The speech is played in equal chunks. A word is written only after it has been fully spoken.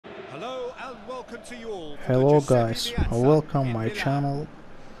Hello and welcome to you all. Hello guys, welcome my channel.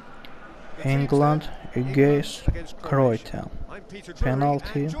 England against Croatia.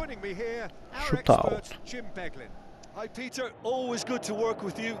 Penalty shootout. Hi Peter, always good to work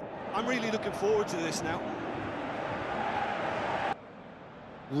with you. I'm really looking forward to this now.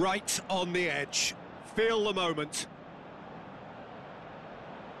 Right on the edge. Feel the moment.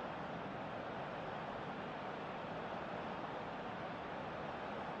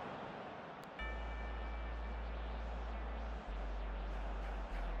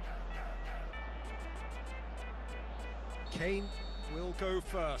 Kane will go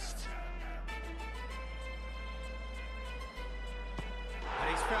first. And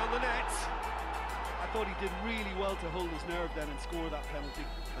he's found the net. I thought he did really well to hold his nerve then and score that penalty.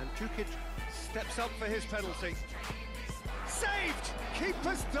 And Jukic steps up for his penalty. Saved!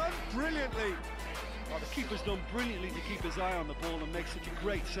 Keeper's done brilliantly. Well, the keeper's done brilliantly to keep his eye on the ball and make such a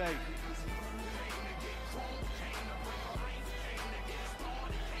great save.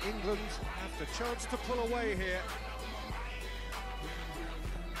 England have the chance to pull away here.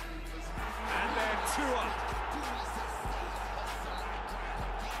 And they're 2 up.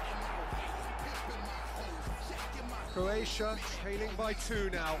 Croatia trailing by 2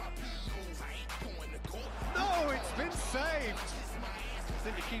 now. No, it's been saved. I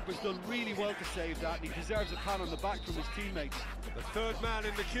think the keeper's done really well to save that, and he deserves a pat on the back from his teammates. The third man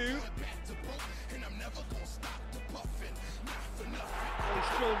in the queue. Well, he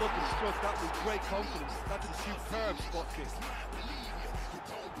strolled up and struck that with great confidence. That's a superb spot kick.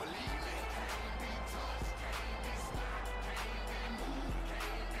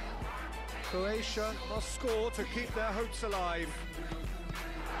 Croatia must score to keep their hopes alive.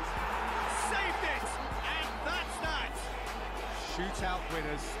 Saved it! And that's that! Shootout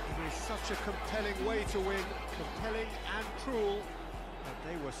winners. It is such a compelling way to win. Compelling and cruel. But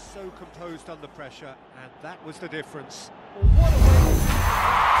they were so composed under pressure, and that was the difference. Well, what a way